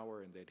his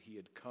power and that he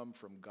had come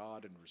from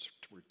God and was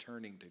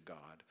returning to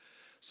God.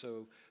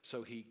 So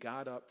he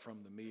got up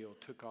from the meal,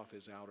 took off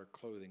his outer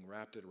clothing,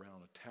 wrapped it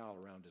around a towel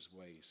around his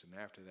waist, and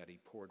after that he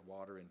poured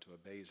water into a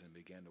basin and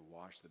began to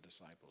wash the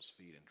disciples'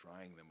 feet and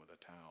drying them with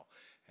a towel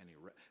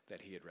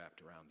that he had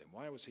wrapped around them.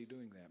 Why was he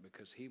doing that?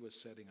 Because he was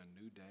setting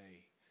a new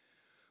day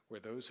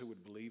where those who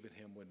would believe in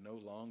him would no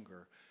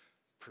longer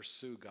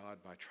pursue God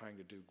by trying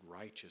to do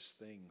righteous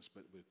things,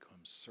 but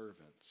become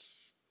servants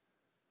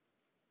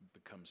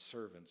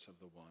of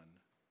the one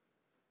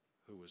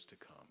who was to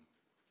come.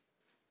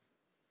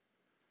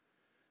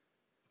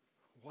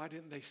 Why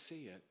didn't they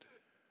see it?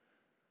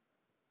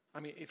 I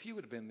mean, if you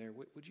would have been there,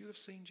 would you have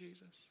seen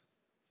Jesus?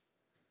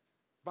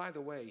 By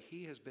the way,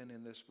 he has been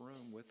in this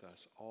room with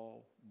us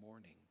all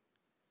morning.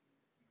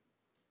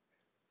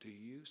 Do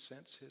you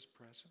sense his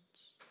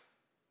presence?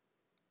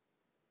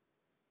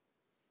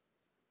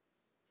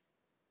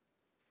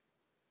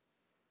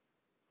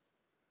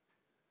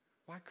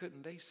 Why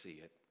couldn't they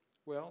see it?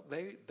 Well,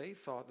 they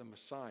thought the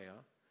Messiah,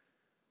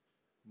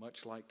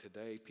 much like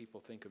today, people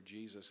think of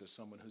Jesus as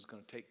someone who's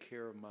going to take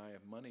care of my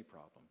money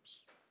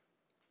problems.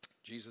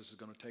 Jesus is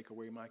going to take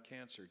away my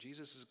cancer.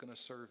 Jesus is going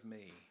to serve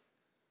me.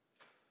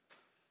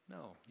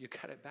 No, you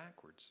got it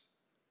backwards.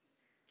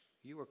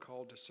 You are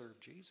called to serve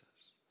Jesus.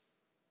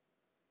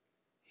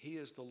 He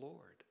is the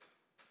Lord.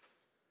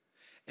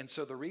 And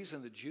so the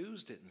reason the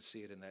Jews didn't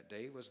see it in that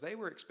day was they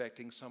were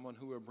expecting someone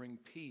who would bring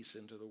peace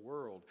into the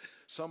world,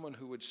 someone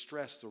who would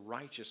stress the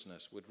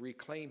righteousness, would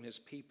reclaim his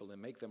people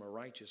and make them a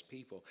righteous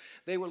people.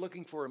 They were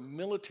looking for a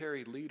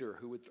military leader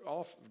who would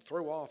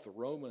throw off the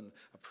Roman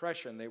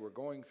oppression they were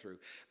going through.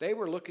 They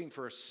were looking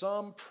for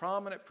some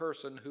prominent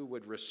person who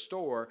would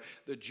restore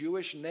the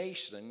Jewish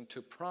nation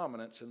to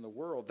prominence in the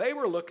world. They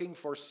were looking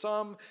for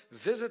some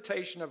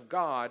visitation of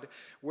God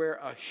where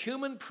a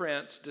human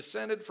prince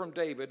descended from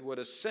David would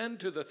ascend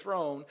to the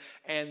throne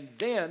and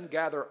then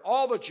gather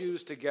all the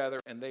Jews together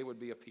and they would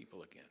be a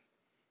people again.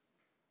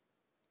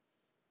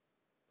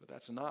 But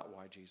that's not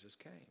why Jesus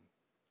came.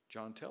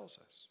 John tells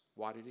us.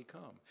 Why did he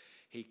come?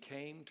 He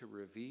came to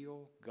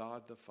reveal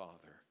God the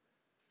Father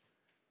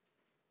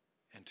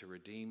and to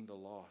redeem the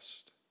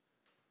lost.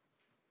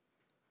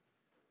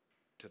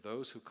 To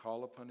those who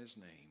call upon his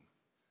name,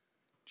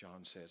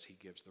 John says he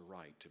gives the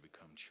right to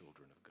become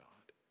children of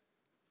God.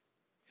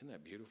 Isn't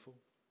that beautiful?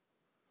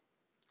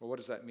 Well, what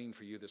does that mean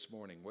for you this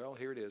morning? Well,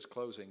 here it is,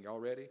 closing.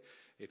 Y'all ready?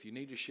 If you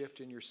need to shift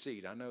in your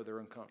seat, I know they're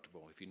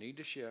uncomfortable. If you need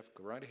to shift,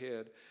 go right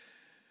ahead.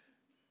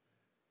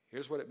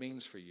 Here's what it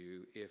means for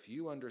you. If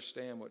you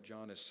understand what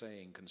John is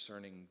saying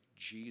concerning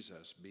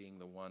Jesus being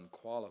the one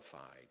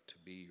qualified to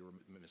be your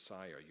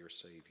Messiah, your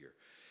Savior,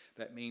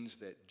 that means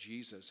that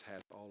Jesus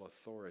has all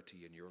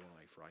authority in your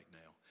life right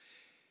now.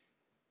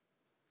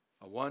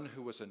 A one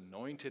who was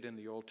anointed in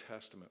the Old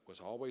Testament was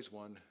always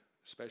one,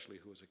 especially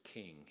who was a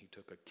king. He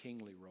took a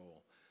kingly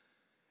role.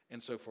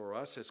 And so for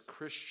us as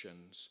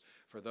Christians,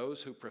 for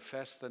those who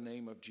profess the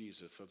name of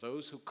Jesus, for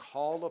those who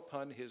call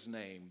upon his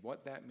name,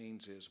 what that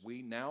means is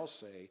we now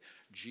say,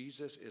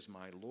 Jesus is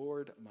my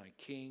Lord, my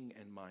King,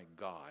 and my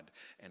God,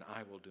 and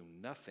I will do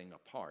nothing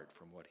apart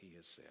from what he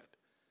has said.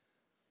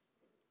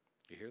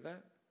 You hear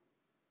that?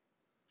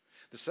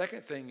 The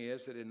second thing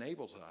is it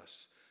enables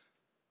us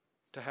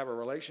to have a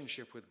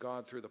relationship with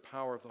God through the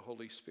power of the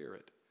Holy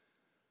Spirit.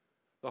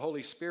 The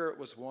Holy Spirit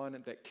was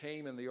one that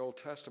came in the Old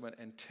Testament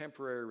and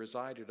temporarily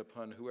resided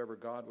upon whoever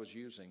God was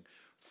using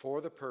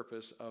for the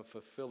purpose of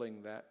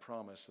fulfilling that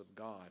promise of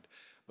God.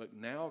 But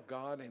now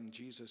God in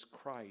Jesus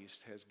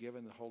Christ has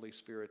given the Holy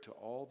Spirit to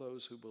all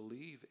those who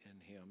believe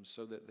in him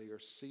so that they are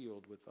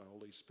sealed with the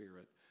Holy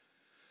Spirit.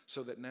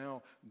 So that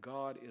now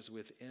God is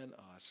within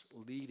us,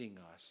 leading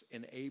us,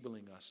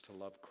 enabling us to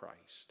love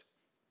Christ.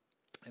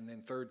 And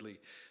then thirdly,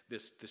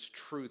 this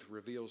truth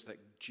reveals that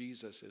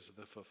Jesus is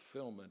the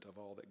fulfillment of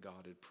all that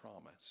God had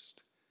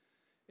promised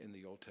in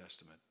the Old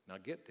Testament. Now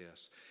get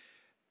this,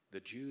 the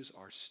Jews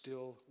are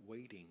still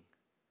waiting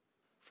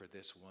for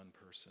this one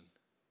person.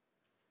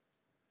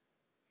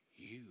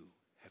 You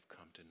have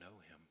come to know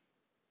him.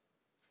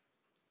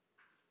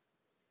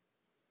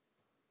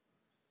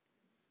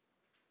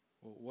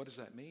 Well, what does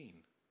that mean?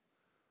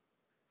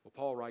 Well,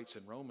 Paul writes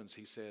in Romans,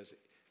 he says,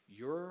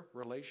 your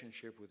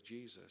relationship with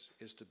Jesus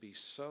is to be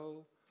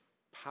so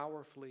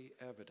powerfully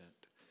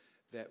evident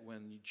that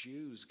when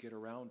Jews get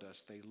around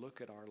us, they look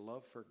at our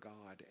love for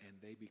God and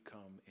they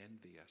become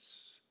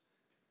envious.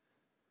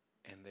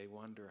 And they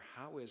wonder,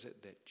 how is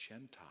it that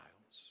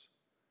Gentiles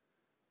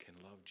can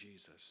love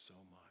Jesus so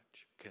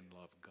much, can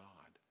love God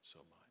so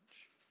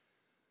much?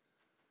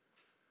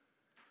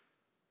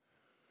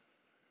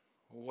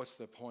 Well, what's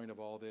the point of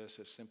all this?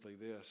 It's simply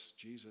this: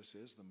 Jesus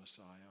is the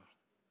Messiah.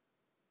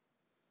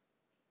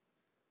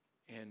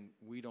 And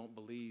we don't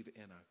believe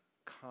in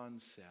a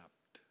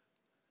concept.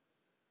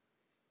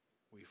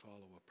 We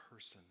follow a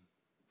person.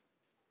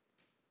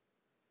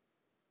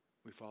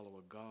 We follow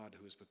a God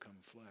who has become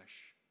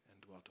flesh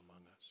and dwelt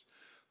among us,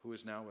 who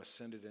has now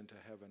ascended into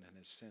heaven and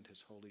has sent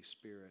his Holy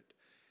Spirit.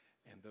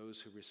 And those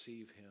who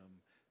receive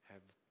him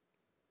have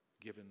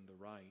given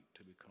the right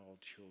to be called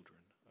children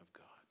of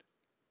God.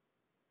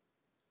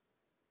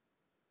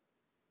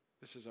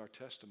 This is our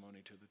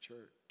testimony to the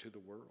church, to the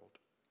world.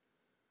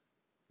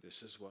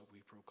 This is what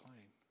we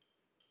proclaim.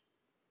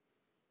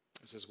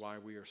 This is why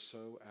we are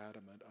so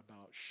adamant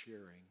about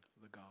sharing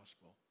the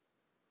gospel.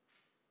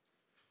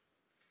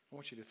 I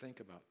want you to think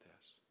about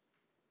this.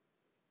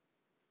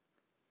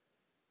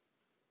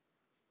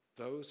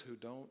 Those who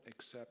don't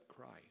accept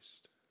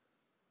Christ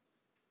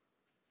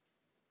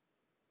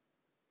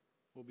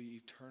will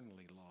be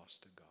eternally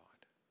lost to God.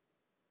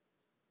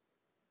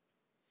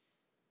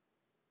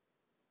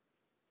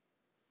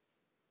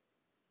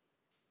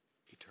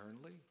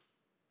 Eternally?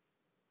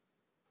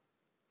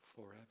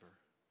 Forever.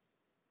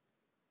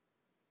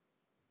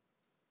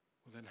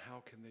 Well, then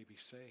how can they be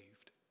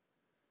saved?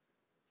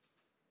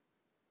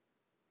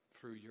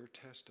 Through your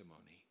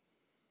testimony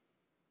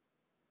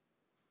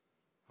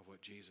of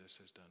what Jesus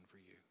has done for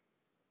you.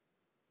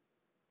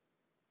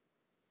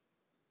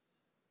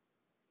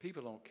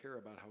 People don't care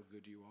about how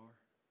good you are.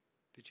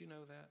 Did you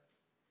know that?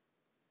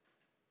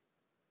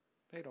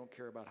 They don't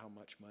care about how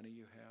much money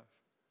you have.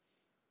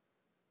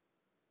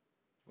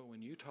 But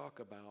when you talk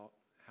about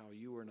how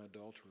you were an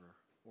adulterer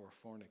or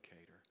a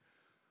fornicator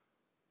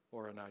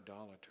or an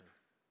idolater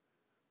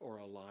or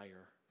a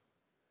liar,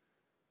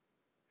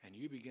 and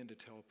you begin to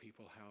tell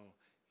people how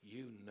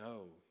you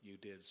know you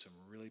did some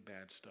really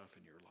bad stuff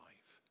in your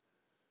life,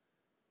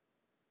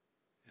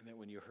 and that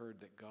when you heard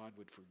that God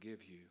would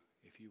forgive you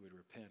if you would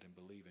repent and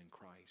believe in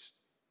Christ,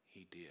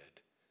 he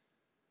did.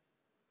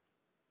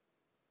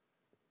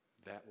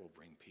 That will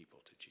bring people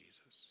to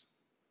Jesus.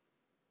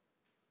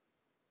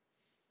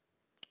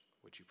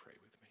 Would you pray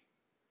with me?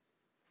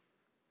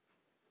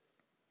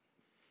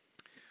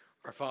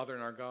 Our Father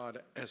and our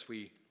God, as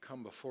we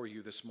come before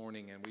you this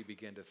morning and we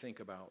begin to think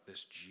about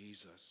this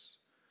Jesus,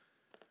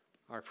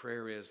 our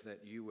prayer is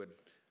that you would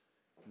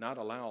not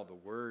allow the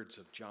words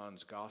of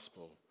John's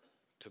gospel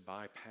to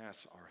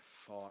bypass our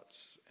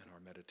thoughts and our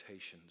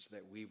meditations,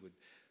 that we would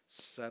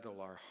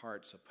settle our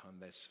hearts upon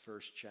this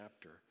first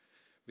chapter,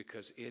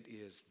 because it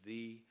is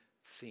the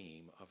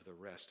theme of the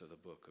rest of the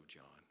book of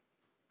John.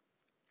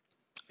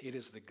 It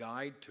is the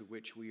guide to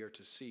which we are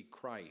to see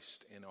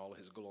Christ in all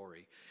his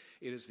glory.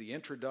 It is the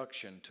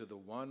introduction to the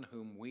one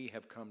whom we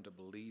have come to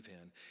believe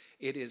in.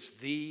 It is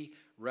the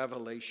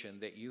revelation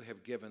that you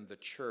have given the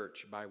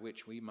church by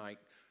which we might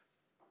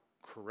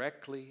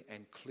correctly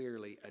and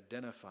clearly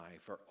identify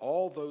for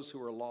all those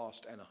who are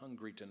lost and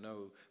hungry to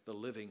know the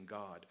living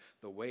God,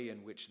 the way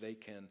in which they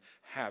can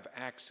have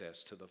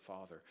access to the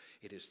Father.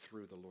 It is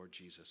through the Lord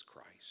Jesus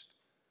Christ.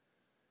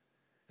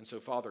 And so,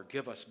 Father,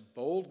 give us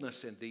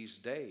boldness in these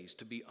days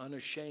to be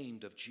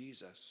unashamed of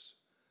Jesus.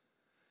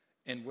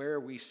 And where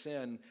we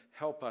sin,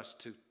 help us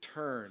to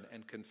turn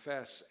and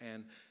confess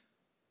and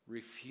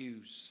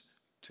refuse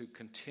to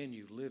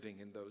continue living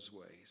in those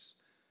ways.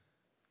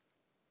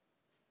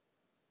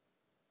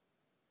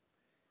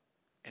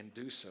 And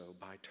do so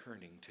by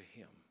turning to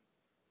him,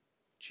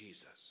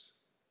 Jesus,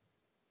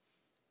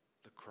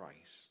 the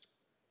Christ,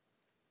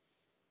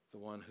 the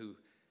one who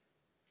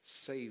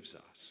saves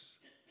us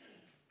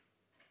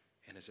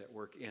and is at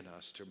work in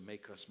us to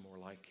make us more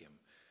like him,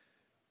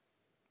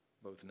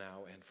 both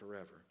now and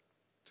forever,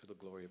 to the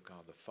glory of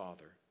God the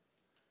Father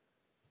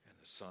and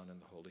the Son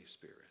and the Holy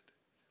Spirit.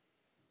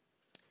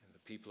 And the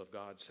people of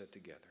God said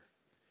together,